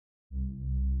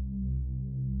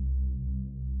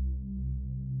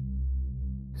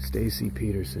Stacy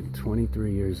Peterson,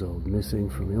 23 years old, missing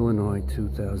from Illinois,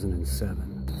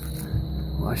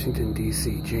 2007. Washington,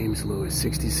 D.C., James Lewis,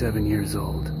 67 years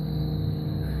old.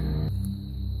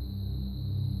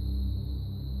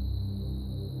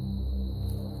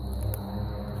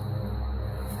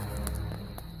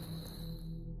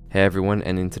 Hey everyone,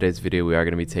 and in today's video we are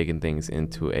going to be taking things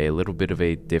into a little bit of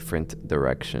a different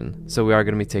direction. So we are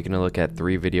going to be taking a look at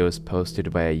 3 videos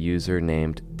posted by a user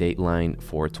named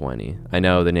Dateline420. I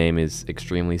know the name is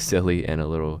extremely silly and a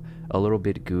little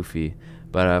bit goofy,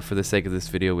 but for the sake of this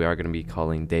video we are going to be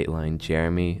calling Dateline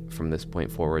Jeremy from this point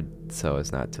forward, so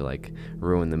as not to like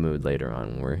ruin the mood later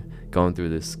on when we're going through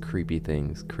this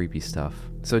creepy stuff.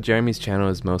 So Jeremy's channel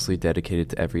is mostly dedicated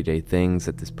to everyday things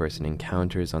that this person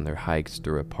encounters on their hikes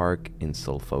through a park in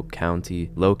Suffolk County,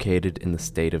 located in the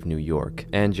state of New York.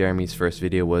 And Jeremy's first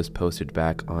video was posted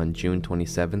back on June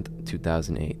 27th,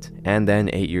 2008. And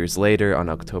then 8 years later, on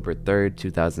October 3rd,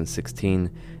 2016,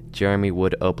 Jeremy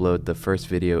would upload the first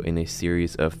video in a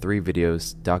series of 3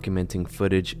 videos documenting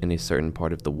footage in a certain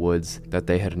part of the woods that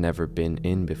they had never been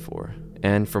in before.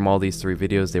 And from all these 3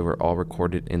 videos, they were all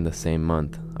recorded in the same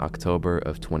month, October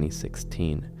of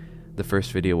 2016. The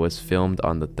first video was filmed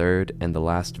on the 3rd, and the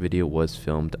last video was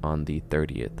filmed on the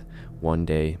 30th, one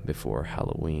day before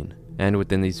Halloween. And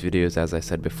within these videos, as I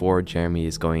said before, Jeremy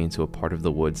is going into a part of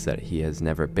the woods that he has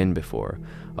never been before,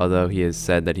 although he has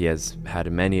said that he has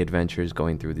had many adventures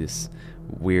going through this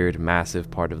weird,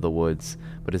 massive part of the woods,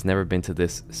 but has never been to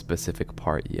this specific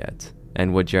part yet.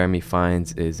 And what Jeremy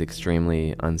finds is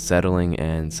extremely unsettling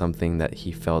and something that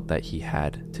he felt that he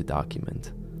had to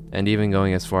document. And even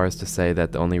going as far as to say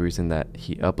that the only reason that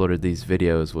he uploaded these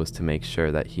videos was to make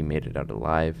sure that he made it out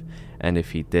alive, and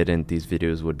if he didn't, these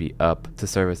videos would be up to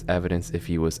serve as evidence if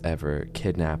he was ever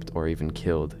kidnapped or even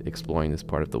killed exploring this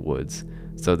part of the woods.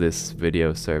 So this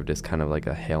video served as kind of like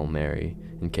a Hail Mary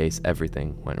in case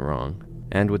everything went wrong.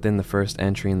 And within the first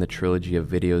entry in the trilogy of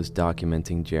videos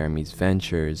documenting Jeremy's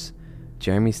ventures,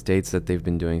 Jeremy states that they've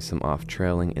been doing some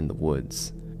off-trailing in the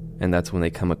woods, and that's when they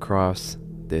come across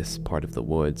this part of the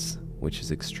woods, which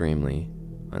is extremely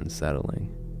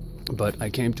unsettling. But I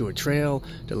came to a trail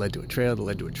that led to a trail that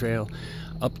led to a trail,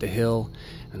 up the hill,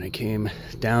 and I came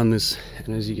down this,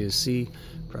 and as you can see,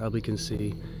 probably can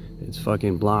see, it's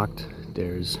fucking blocked.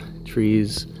 There's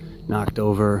trees knocked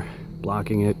over,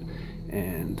 blocking it,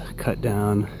 and cut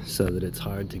down so that it's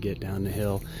hard to get down the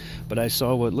hill. But I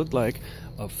saw what looked like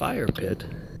a fire pit.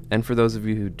 And for those of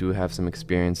you who do have some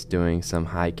experience doing some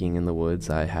hiking in the woods,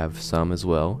 I have some as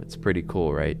well. It's pretty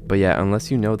cool, right? But yeah,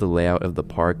 unless you know the layout of the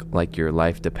park, like your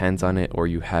life depends on it, or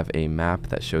you have a map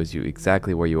that shows you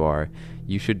exactly where you are,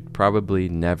 you should probably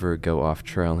never go off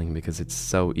trailing because it's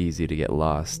so easy to get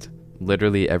lost.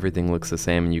 Literally everything looks the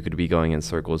same and you could be going in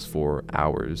circles for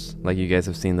hours. Like you guys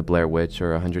have seen The Blair Witch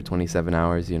or 127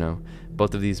 Hours, you know.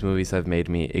 Both of these movies have made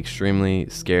me extremely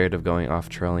scared of going off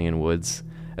trailing in woods,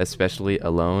 especially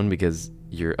alone, because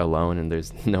you're alone and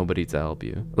there's nobody to help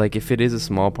you. Like if it is a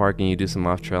small park and you do some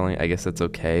off trailing, I guess that's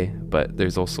okay, but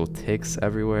there's also ticks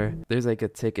everywhere. There's like a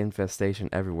tick infestation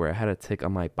everywhere. I had a tick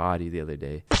on my body the other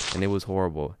day and it was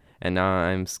horrible. And now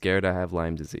I'm scared I have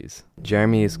Lyme disease.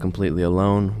 Jeremy is completely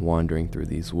alone, wandering through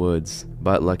these woods.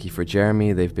 But lucky for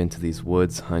Jeremy, they've been to these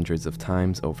woods hundreds of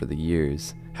times over the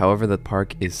years. However, the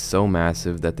park is so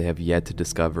massive that they have yet to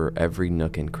discover every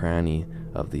nook and cranny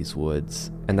of these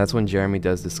woods. And that's when Jeremy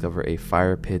does discover a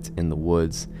fire pit in the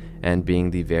woods, and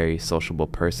being the very sociable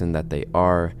person that they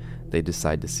are, they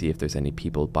decide to see if there's any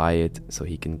people by it so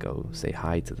he can go say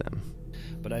hi to them.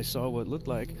 But I saw what looked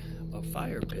like a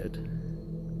fire pit.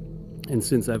 And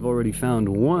since I've already found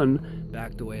one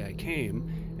back the way I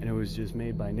came, and it was just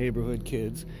made by neighborhood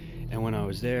kids, and when I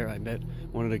was there, I met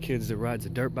one of the kids that rides a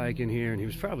dirt bike in here, and he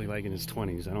was probably like in his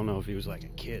 20s. I don't know if he was like a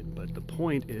kid, but the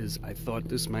point is, I thought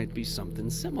this might be something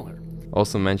similar.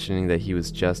 Also mentioning that he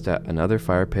was just at another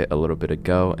fire pit a little bit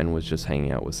ago and was just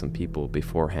hanging out with some people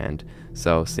beforehand.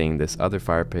 So seeing this other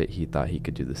fire pit, he thought he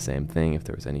could do the same thing. If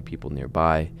there was any people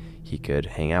nearby, he could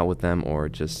hang out with them or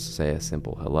just say a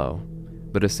simple hello.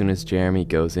 But as soon as Jeremy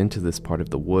goes into this part of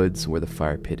the woods where the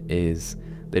fire pit is,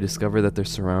 they discover that they're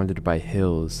surrounded by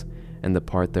hills, and the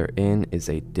part they're in is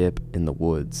a dip in the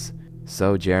woods.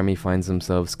 So Jeremy finds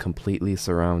themselves completely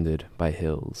surrounded by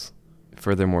hills.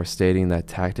 Furthermore, stating that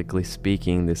tactically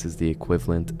speaking, this is the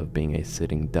equivalent of being a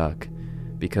sitting duck,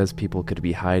 because people could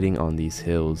be hiding on these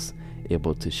hills,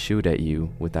 able to shoot at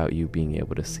you without you being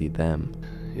able to see them.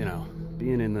 You know,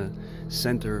 being in the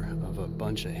center of a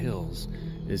bunch of hills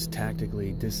is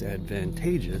tactically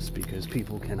disadvantageous because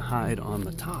people can hide on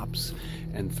the tops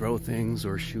and throw things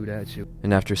or shoot at you.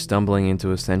 And after stumbling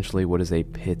into essentially what is a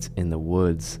pit in the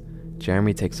woods,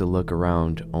 Jeremy takes a look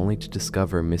around only to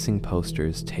discover missing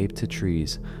posters taped to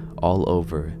trees all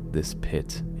over this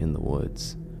pit in the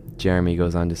woods. Jeremy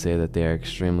goes on to say that they are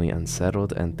extremely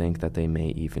unsettled and think that they may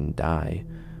even die.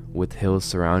 With hills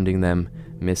surrounding them,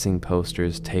 missing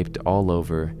posters taped all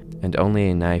over, and only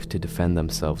a knife to defend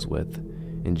themselves with.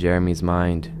 In Jeremy's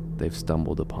mind, they've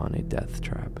stumbled upon a death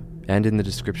trap. And in the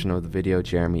description of the video,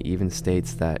 Jeremy even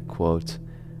states that, quote,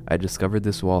 "I discovered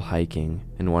this while hiking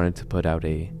and wanted to put out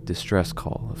a distress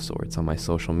call of sorts on my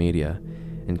social media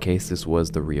in case this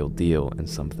was the real deal and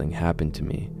something happened to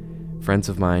me. Friends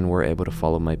of mine were able to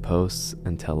follow my posts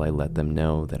until I let them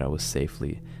know that I was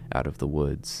safely out of the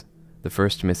woods." The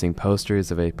first missing poster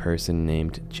is of a person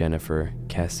named Jennifer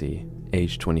Kessie,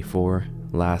 age 24,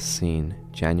 last seen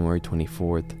January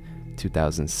 24th,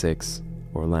 2006,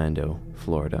 Orlando,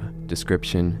 Florida.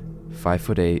 Description: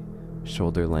 5'8",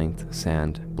 shoulder-length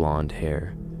sand blonde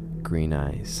hair, green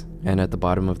eyes. And at the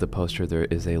bottom of the poster there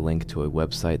is a link to a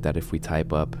website that if we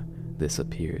type up, this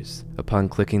appears. Upon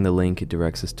clicking the link, it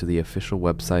directs us to the official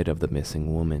website of the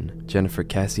missing woman. Jennifer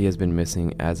Kessie has been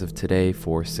missing as of today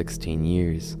for 16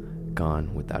 years,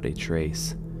 gone without a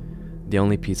trace. The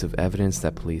only piece of evidence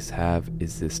that police have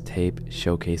is this tape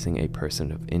showcasing a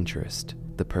person of interest,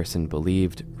 the person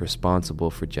believed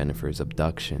responsible for Jennifer's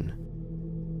abduction.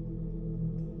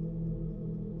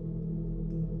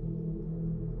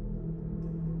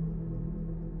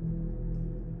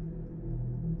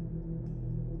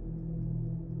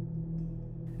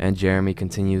 And Jeremy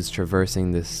continues traversing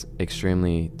this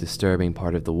extremely disturbing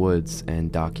part of the woods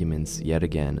and documents yet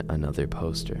again another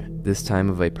poster, this time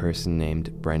of a person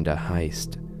named Brenda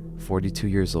Heist, 42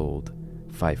 years old,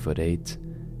 5'8",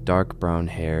 dark brown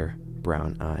hair,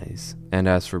 brown eyes. And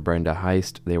as for Brenda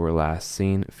Heist, they were last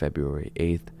seen February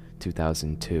 8th,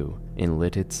 2002, in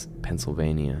Lititz,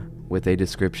 Pennsylvania, with a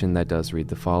description that does read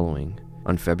the following.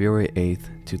 On February 8th,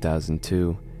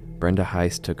 2002, Brenda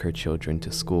Heist took her children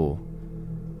to school.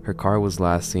 Her car was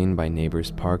last seen by neighbors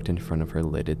parked in front of her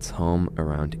Lititz home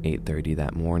around 8:30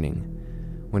 that morning.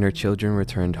 When her children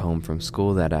returned home from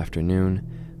school that afternoon,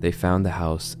 they found the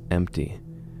house empty.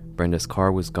 Brenda's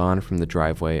car was gone from the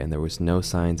driveway and there was no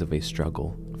signs of a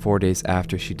struggle. 4 days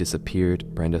after she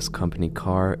disappeared, Brenda's company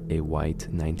car, a white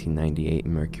 1998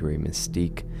 Mercury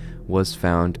Mystique, was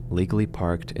found legally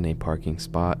parked in a parking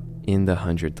spot in the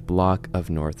 100th block of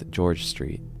North George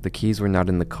Street. The keys were not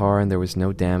in the car and there was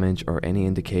no damage or any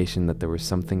indication that there was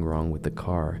something wrong with the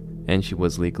car, and she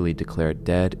was legally declared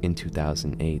dead in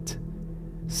 2008.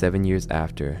 7 years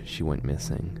after she went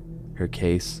missing. Her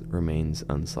case remains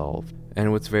unsolved.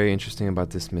 And what's very interesting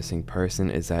about this missing person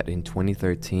is that in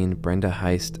 2013, Brenda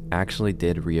Heist actually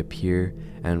did reappear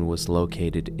and was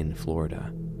located in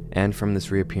Florida. And from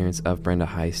this reappearance of Brenda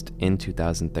Heist in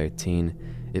 2013,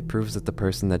 it proves that the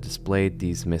person that displayed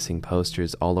these missing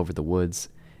posters all over the woods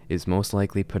is most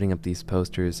likely putting up these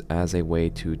posters as a way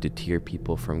to deter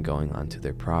people from going onto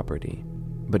their property.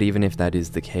 But even if that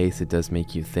is the case, it does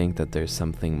make you think that there's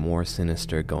something more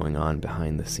sinister going on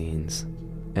behind the scenes.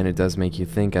 And it does make you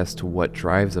think as to what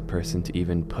drives a person to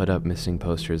even put up missing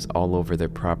posters all over their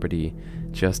property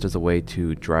just as a way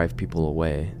to drive people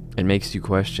away. It makes you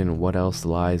question what else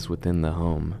lies within the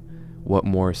home. What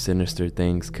more sinister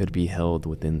things could be held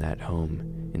within that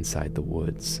home, inside the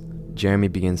woods. Jeremy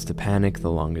begins to panic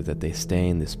the longer that they stay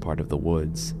in this part of the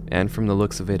woods, and from the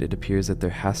looks of it, it appears that there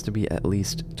has to be at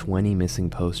least 20 missing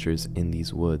posters in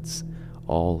these woods,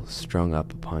 all strung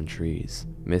up upon trees.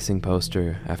 Missing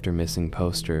poster after missing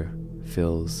poster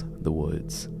fills the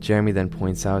woods. Jeremy then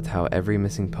points out how every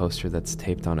missing poster that's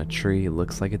taped on a tree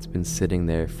looks like it's been sitting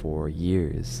there for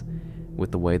years,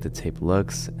 with the way the tape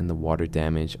looks and the water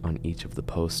damage on each of the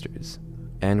posters.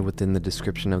 And within the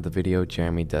description of the video,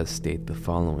 Jeremy does state the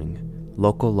following.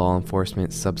 Local law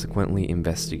enforcement subsequently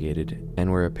investigated and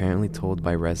were apparently told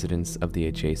by residents of the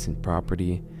adjacent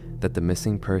property that the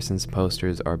missing persons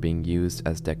posters are being used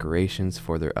as decorations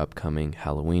for their upcoming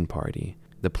Halloween party.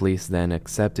 The police then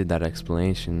accepted that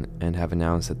explanation and have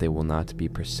announced that they will not be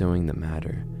pursuing the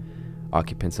matter.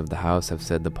 Occupants of the house have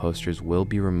said the posters will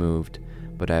be removed,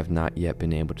 but I have not yet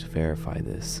been able to verify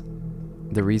this.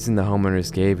 The reason the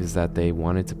homeowners gave is that they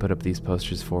wanted to put up these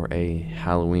posters for a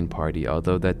Halloween party,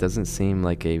 although that doesn't seem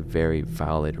like a very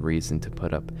valid reason to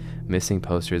put up missing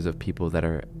posters of people that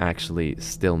are actually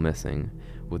still missing,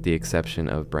 with the exception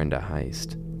of Brenda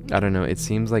Heist. I don't know, it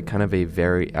seems like kind of a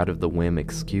very out of the whim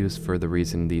excuse for the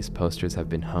reason these posters have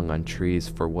been hung on trees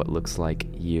for what looks like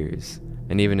years.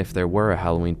 And even if there were a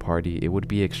Halloween party, it would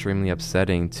be extremely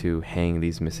upsetting to hang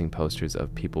these missing posters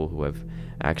of people who have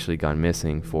actually gone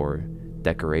missing for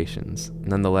decorations.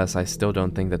 Nonetheless, I still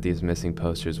don't think that these missing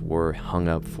posters were hung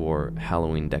up for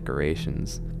Halloween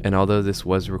decorations. And although this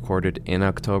was recorded in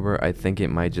October, I think it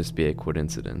might just be a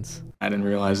coincidence. I didn't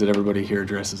realize that everybody here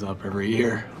dresses up every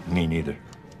year. Me neither.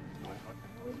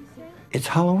 It's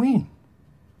Halloween.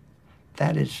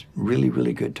 That is really,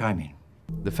 really good timing.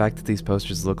 The fact that these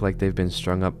posters look like they've been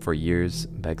strung up for years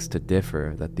begs to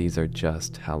differ that these are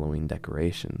just Halloween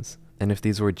decorations. And if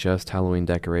these were just Halloween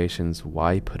decorations,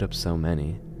 why put up so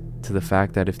many? To the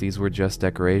fact that if these were just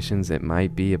decorations, it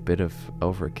might be a bit of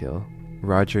overkill.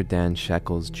 Roger Dan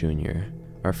Shekels Jr.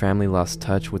 Our family lost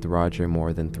touch with Roger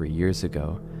more than 3 years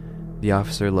ago. The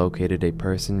officer located a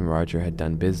person Roger had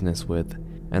done business with,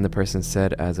 and the person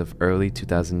said as of early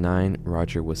 2009,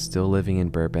 Roger was still living in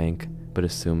Burbank, but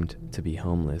assumed to be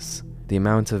homeless. The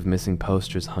amount of missing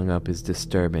posters hung up is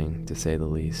disturbing, to say the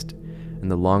least, and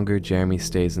the longer Jeremy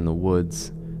stays in the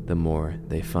woods, the more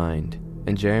they find.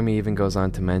 And Jeremy even goes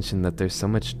on to mention that there's so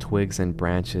much twigs and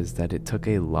branches that it took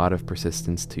a lot of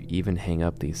persistence to even hang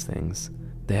up these things.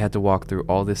 They had to walk through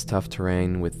all this tough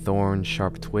terrain with thorns,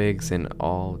 sharp twigs, and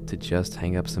all to just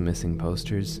hang up some missing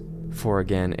posters for,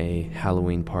 again, a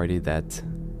Halloween party that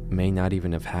may not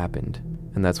even have happened.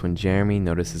 And that's when Jeremy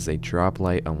notices a drop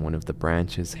light on one of the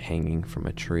branches hanging from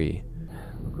a tree.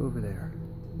 Look over there.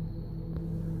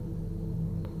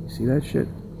 You see that shit?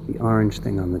 The orange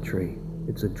thing on the tree.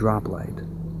 It's a drop light.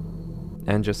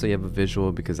 And just so you have a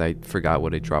visual, because I forgot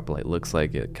what a drop light looks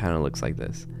like, it kind of looks like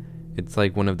this. It's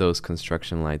like one of those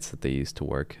construction lights that they use to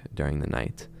work during the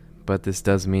night. But this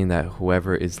does mean that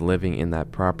whoever is living in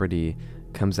that property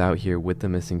comes out here with the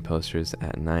missing posters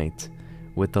at night,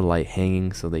 with the light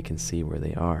hanging so they can see where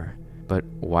they are. But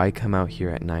why come out here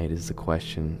at night is the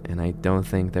question, and I don't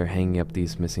think they're hanging up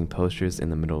these missing posters in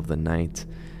the middle of the night,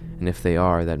 and if they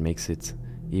are, that makes it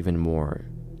even more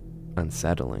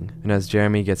unsettling. And as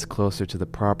Jeremy gets closer to the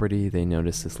property, they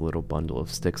notice this little bundle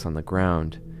of sticks on the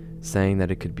ground, saying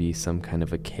that it could be some kind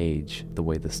of a cage, the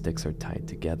way the sticks are tied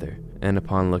together. And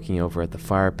upon looking over at the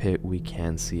fire pit, we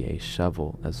can see a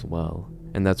shovel as well.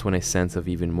 And that's when a sense of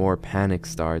even more panic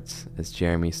starts as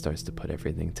Jeremy starts to put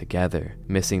everything together.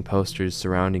 Missing posters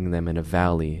surrounding them in a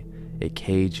valley, a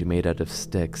cage made out of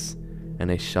sticks,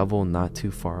 and a shovel not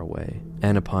too far away.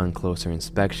 And upon closer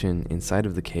inspection, inside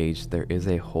of the cage there is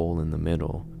a hole in the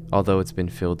middle, although it's been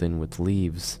filled in with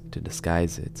leaves to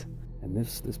disguise it. And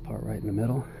this part right in the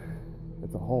middle,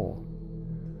 it's a hole.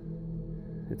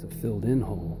 It's a filled in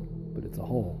hole, but it's a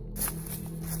hole.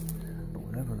 But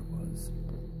whatever it was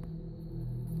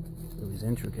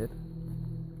intricate.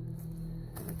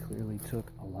 And it clearly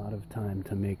took a lot of time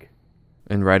to make.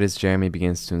 And right as Jeremy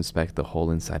begins to inspect the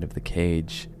hole inside of the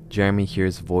cage, Jeremy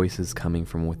hears voices coming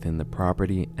from within the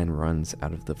property and runs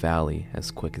out of the valley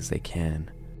as quick as they can.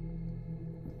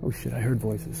 Oh shit, I heard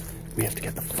voices. We have to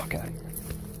get the fuck out of here.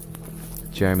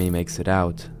 Jeremy makes it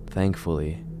out,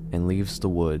 thankfully, and leaves the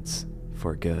woods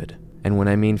for good. And when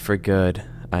I mean for good,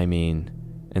 I mean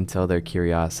until their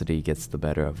curiosity gets the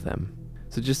better of them.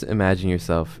 So just imagine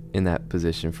yourself in that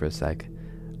position for a sec,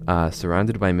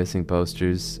 surrounded by missing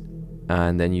posters,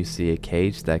 and then you see a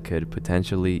cage that could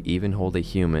potentially even hold a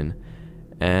human,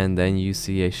 and then you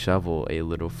see a shovel a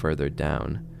little further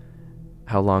down.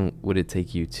 How long would it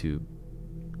take you to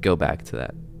go back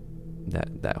to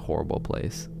that horrible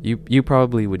place? You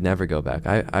probably would never go back.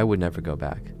 I would never go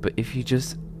back. But if you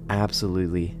just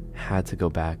absolutely had to go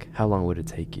back, how long would it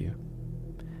take you?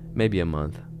 Maybe a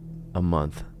month. A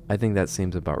month. I think that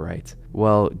seems about right.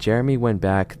 Well, Jeremy went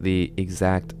back the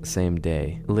exact same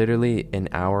day. Literally an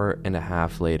hour and a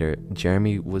half later,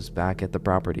 Jeremy was back at the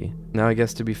property. Now, I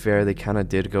guess to be fair, they kind of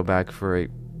did go back for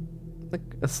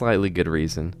a slightly good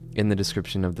reason. In the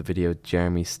description of the video,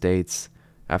 Jeremy states,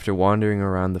 "After wandering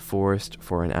around the forest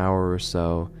for an hour or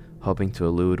so, hoping to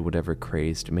elude whatever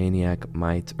crazed maniac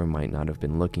might or might not have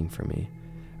been looking for me,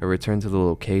 I returned to the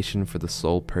location for the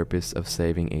sole purpose of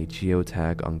saving a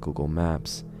geotag on Google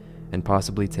Maps, and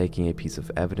possibly taking a piece of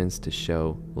evidence to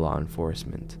show law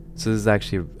enforcement." So this is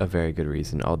actually a very good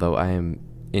reason, although I am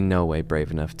in no way brave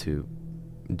enough to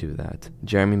do that.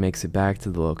 Jeremy makes it back to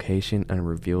the location and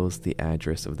reveals the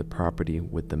address of the property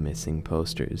with the missing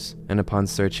posters. And upon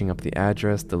searching up the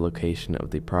address, the location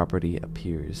of the property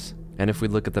appears. And if we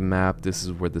look at the map, this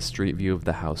is where the street view of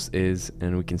the house is,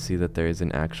 and we can see that there is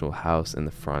an actual house in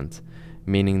the front,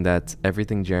 meaning that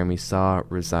everything Jeremy saw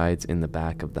resides in the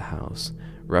back of the house,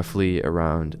 roughly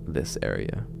around this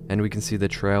area. And we can see the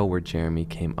trail where Jeremy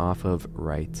came off of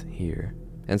right here.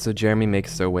 And so Jeremy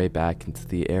makes their way back into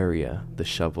the area. The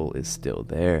shovel is still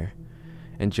there.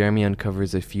 And Jeremy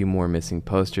uncovers a few more missing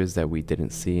posters that we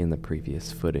didn't see in the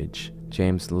previous footage.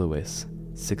 James Lewis,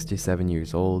 67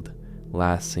 years old,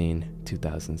 last seen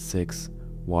 2006,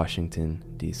 Washington,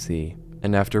 D.C.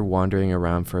 And after wandering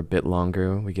around for a bit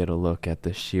longer, we get a look at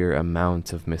the sheer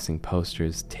amount of missing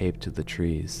posters taped to the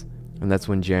trees. And that's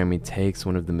when Jeremy takes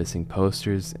one of the missing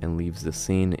posters and leaves the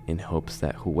scene in hopes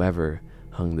that whoever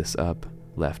hung this up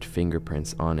left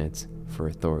fingerprints on it for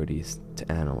authorities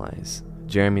to analyze.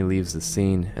 Jeremy leaves the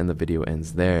scene and the video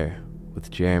ends there, with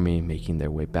Jeremy making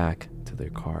their way back to their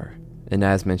car. And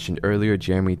as mentioned earlier,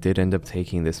 Jeremy did end up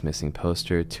taking this missing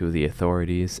poster to the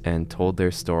authorities and told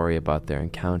their story about their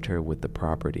encounter with the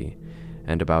property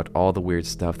and about all the weird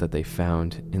stuff that they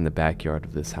found in the backyard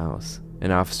of this house.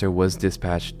 An officer was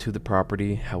dispatched to the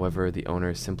property, however, the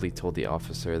owner simply told the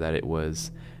officer that it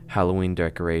was Halloween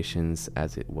decorations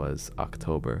as it was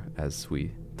October, as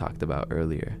we talked about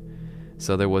earlier.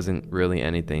 So there wasn't really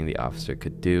anything the officer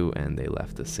could do and they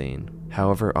left the scene.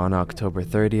 However, on October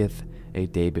 30th, a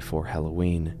day before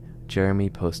Halloween, Jeremy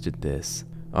posted this.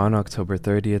 On October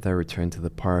 30th, I returned to the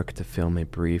park to film a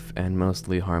brief and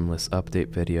mostly harmless update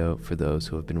video for those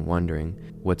who have been wondering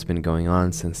what's been going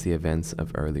on since the events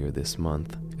of earlier this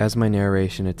month. As my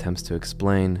narration attempts to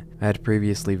explain, I had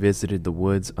previously visited the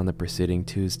woods on the preceding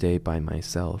Tuesday by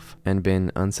myself and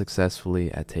been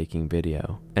unsuccessfully at taking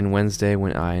video. And Wednesday,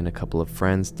 when I and a couple of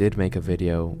friends did make a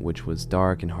video which was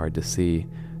dark and hard to see,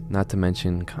 not to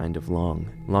mention kind of long,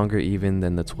 longer even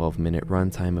than the 12-minute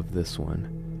runtime of this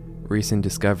one. Recent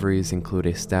discoveries include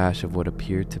a stash of what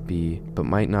appeared to be, but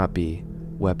might not be,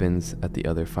 weapons at the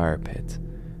other fire pit,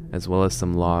 as well as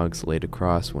some logs laid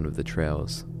across one of the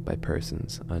trails by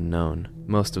persons unknown.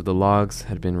 Most of the logs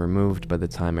had been removed by the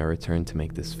time I returned to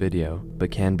make this video,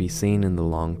 but can be seen in the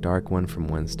long dark one from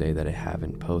Wednesday that I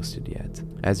haven't posted yet.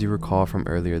 As you recall from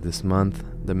earlier this month,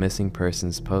 the missing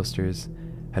persons posters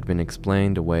had been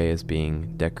explained away as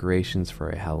being decorations for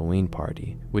a Halloween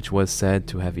party, which was said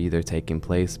to have either taken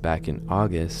place back in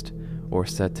August or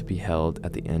set to be held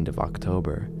at the end of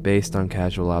October, based on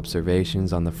casual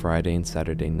observations on the Friday and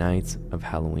Saturday nights of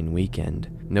Halloween weekend.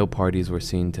 No parties were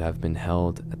seen to have been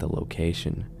held at the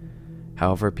location.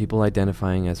 However, people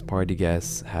identifying as party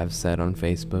guests have said on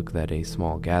Facebook that a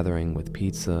small gathering with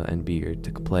pizza and beer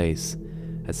took place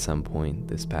at some point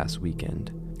this past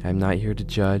weekend. I'm not here to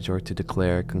judge or to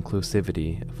declare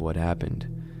conclusivity of what happened.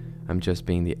 I'm just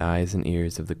being the eyes and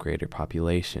ears of the greater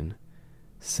population.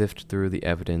 Sift through the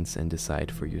evidence and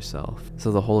decide for yourself.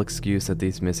 So the whole excuse that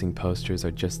these missing posters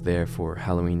are just there for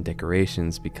Halloween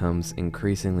decorations becomes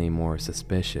increasingly more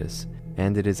suspicious,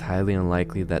 and it is highly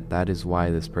unlikely that that is why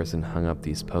this person hung up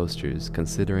these posters,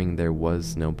 considering there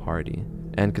was no party.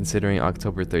 And considering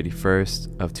October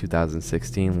 31st of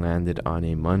 2016 landed on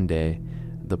a Monday,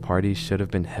 the party should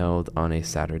have been held on a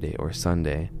Saturday or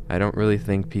Sunday. I don't really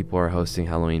think people are hosting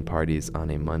Halloween parties on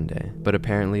a Monday, but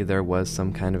apparently there was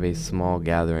some kind of a small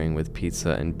gathering with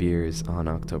pizza and beers on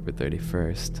October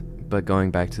 31st. But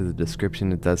going back to the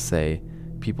description, it does say,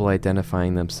 people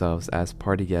identifying themselves as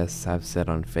party guests have said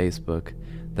on Facebook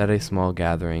that a small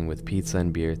gathering with pizza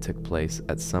and beer took place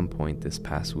at some point this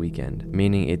past weekend,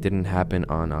 meaning it didn't happen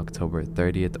on October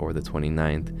 30th or the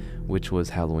 29th, which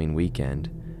was Halloween weekend.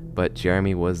 But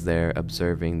Jeremy was there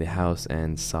observing the house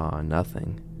and saw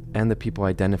nothing. And the people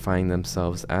identifying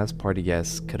themselves as party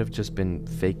guests could have just been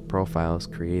fake profiles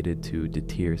created to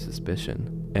deter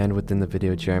suspicion. And within the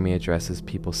video, Jeremy addresses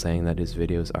people saying that his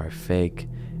videos are fake,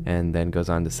 and then goes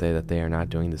on to say that they are not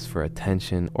doing this for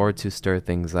attention or to stir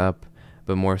things up,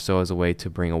 but more so as a way to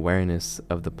bring awareness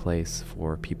of the place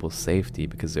for people's safety,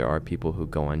 because there are people who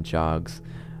go on jogs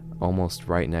almost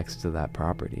right next to that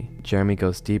property. Jeremy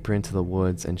goes deeper into the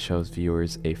woods and shows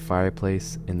viewers a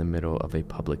fireplace in the middle of a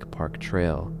public park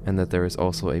trail, and that there is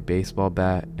also a baseball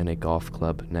bat and a golf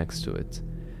club next to it.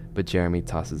 But Jeremy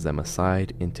tosses them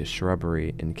aside into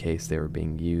shrubbery in case they were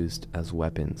being used as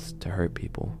weapons to hurt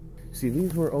people. See,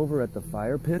 these were over at the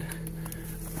fire pit.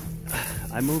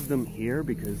 I moved them here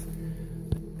because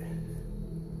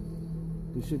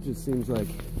this shit just seems like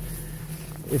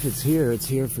if it's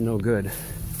here for no good.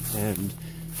 And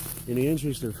in the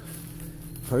interest of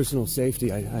personal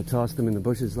safety, I tossed them in the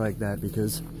bushes like that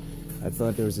because I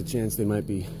thought there was a chance they might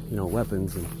be,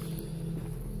 weapons. And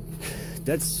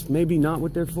that's maybe not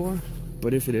what they're for,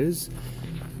 but if it is,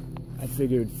 I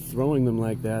figured throwing them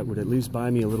like that would at least buy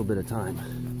me a little bit of time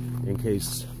in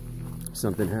case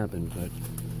something happened. But,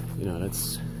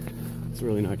 that's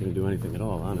really not going to do anything at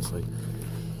all, honestly.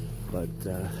 But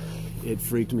it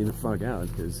freaked me the fuck out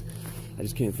because I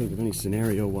just can't think of any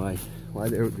scenario why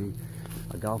there would be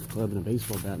a golf club and a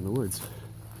baseball bat in the woods.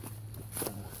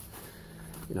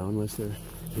 Unless they're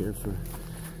here for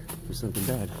something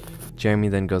bad. Jeremy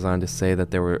then goes on to say that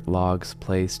there were logs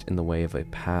placed in the way of a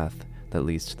path that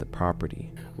leads to the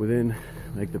property. Within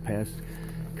like the past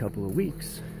couple of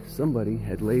weeks, somebody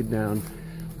had laid down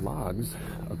logs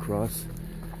across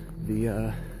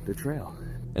the trail.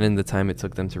 And in the time it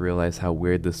took them to realize how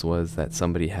weird this was, that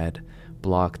somebody had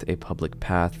blocked a public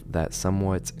path that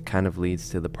somewhat kind of leads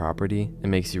to the property, it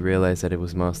makes you realize that it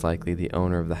was most likely the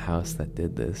owner of the house that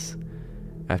did this.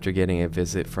 After getting a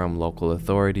visit from local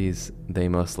authorities, they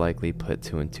most likely put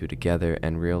 2 and 2 together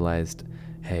and realized,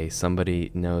 hey,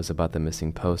 somebody knows about the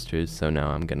missing posters, so now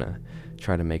I'm gonna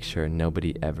try to make sure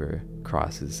nobody ever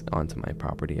crosses onto my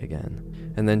property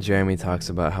again. And then Jeremy talks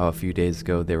about how a few days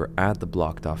ago they were at the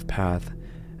blocked off path,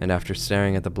 and after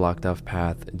staring at the blocked off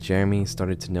path, Jeremy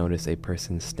started to notice a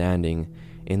person standing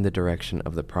in the direction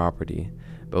of the property,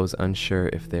 but was unsure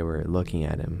if they were looking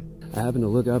at him. I happened to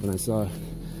look up and I saw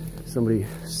somebody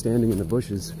standing in the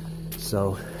bushes,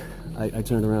 so I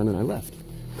turned around and I left.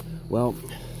 Well,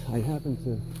 I happened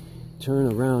to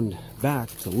turn around back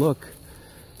to look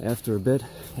after a bit,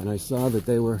 and I saw that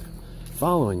they were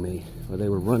following me, or they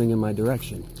were running in my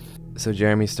direction. So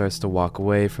Jeremy starts to walk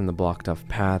away from the blocked off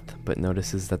path, but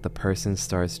notices that the person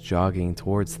starts jogging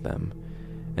towards them.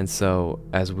 And so,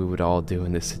 as we would all do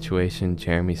in this situation,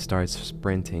 Jeremy starts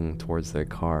sprinting towards their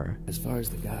car. As far as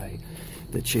the guy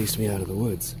that chased me out of the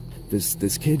woods,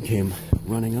 this kid came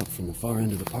running up from the far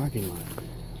end of the parking lot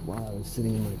while I was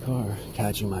sitting in my car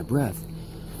catching my breath,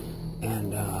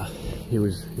 and he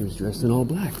was dressed in all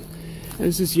black. It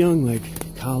was this young, like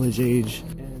college age,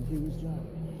 and he was jogging.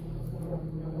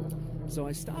 So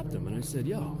I stopped him and I said,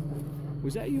 "Yo,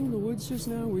 was that you in the woods just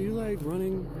now? Were you like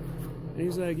running?" And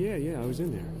he's like, yeah, I was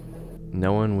in there."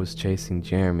 No one was chasing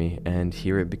Jeremy, and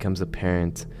here it becomes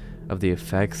apparent of the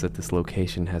effects that this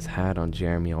location has had on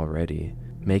Jeremy already,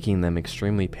 making them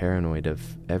extremely paranoid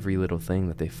of every little thing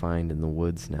that they find in the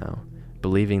woods now,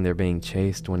 believing they're being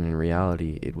chased when in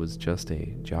reality it was just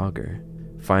a jogger,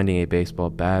 finding a baseball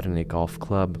bat and a golf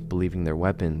club, believing they're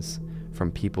weapons, from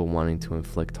people wanting to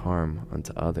inflict harm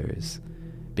onto others,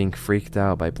 being freaked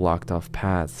out by blocked off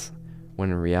paths, when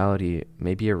in reality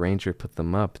maybe a ranger put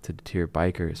them up to deter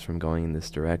bikers from going in this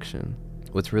direction.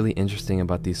 What's really interesting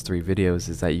about these 3 videos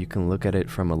is that you can look at it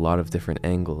from a lot of different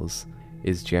angles.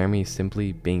 Is Jeremy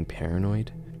simply being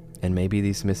paranoid? And maybe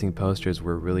these missing posters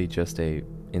were really just a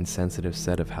insensitive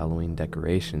set of Halloween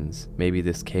decorations. Maybe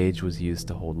this cage was used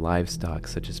to hold livestock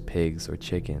such as pigs or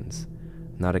chickens,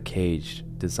 not a cage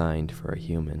designed for a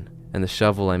human. And the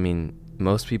shovel, I mean,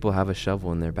 most people have a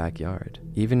shovel in their backyard.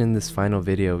 Even in this final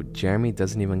video, Jeremy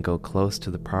doesn't even go close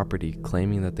to the property,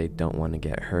 claiming that they don't want to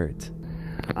get hurt.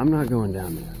 I'm not going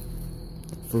down there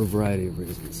for a variety of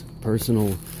reasons.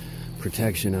 Personal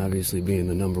protection obviously being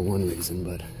the #1 reason,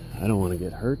 but I don't want to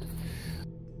get hurt.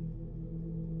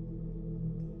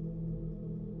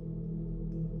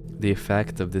 The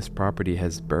effect of this property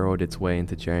has burrowed its way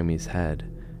into Jeremy's head,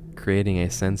 creating a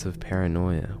sense of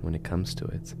paranoia when it comes to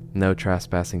it. No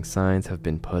trespassing signs have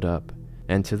been put up,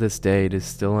 and to this day it is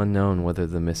still unknown whether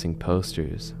the missing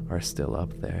posters are still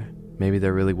up there. Maybe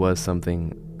there really was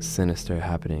something sinister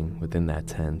happening within that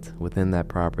tent, within that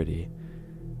property,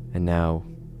 and now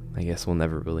I guess we'll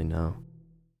never really know.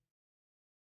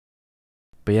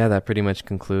 But yeah, that pretty much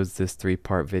concludes this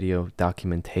 3-part video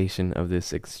documentation of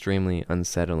this extremely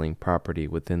unsettling property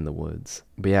within the woods.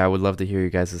 But yeah, I would love to hear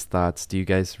you guys' thoughts. Do you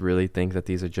guys really think that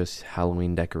these are just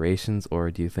Halloween decorations,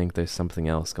 or do you think there's something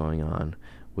else going on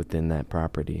within that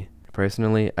property?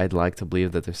 Personally, I'd like to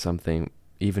believe that there's something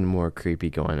even more creepy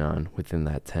going on within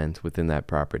that tent, within that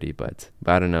property, but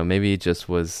I don't know, maybe it just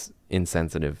was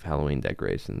insensitive Halloween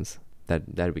decorations.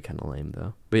 That'd be kind of lame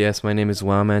though. But yes, my name is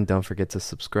WOWMAN. Don't forget to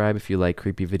subscribe if you like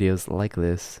creepy videos like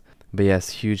this. But yes,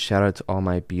 huge shout out to all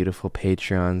my beautiful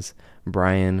Patreons,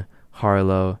 Brian,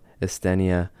 Harlow,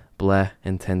 Estenia, Bleh,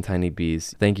 and 10 Tiny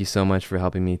Bees. Thank you so much for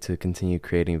helping me to continue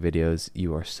creating videos.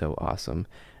 You are so awesome.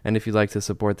 And if you'd like to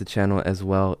support the channel as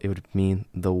well, it would mean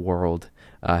the world.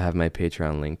 I have my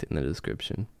Patreon linked in the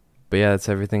description. But yeah, that's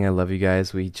everything. I love you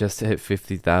guys. We just hit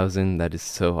 50,000. That is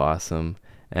so awesome.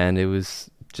 And it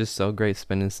was just so great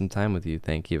spending some time with you.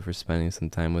 Thank you for spending some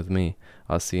time with me.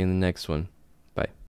 I'll see you in the next one.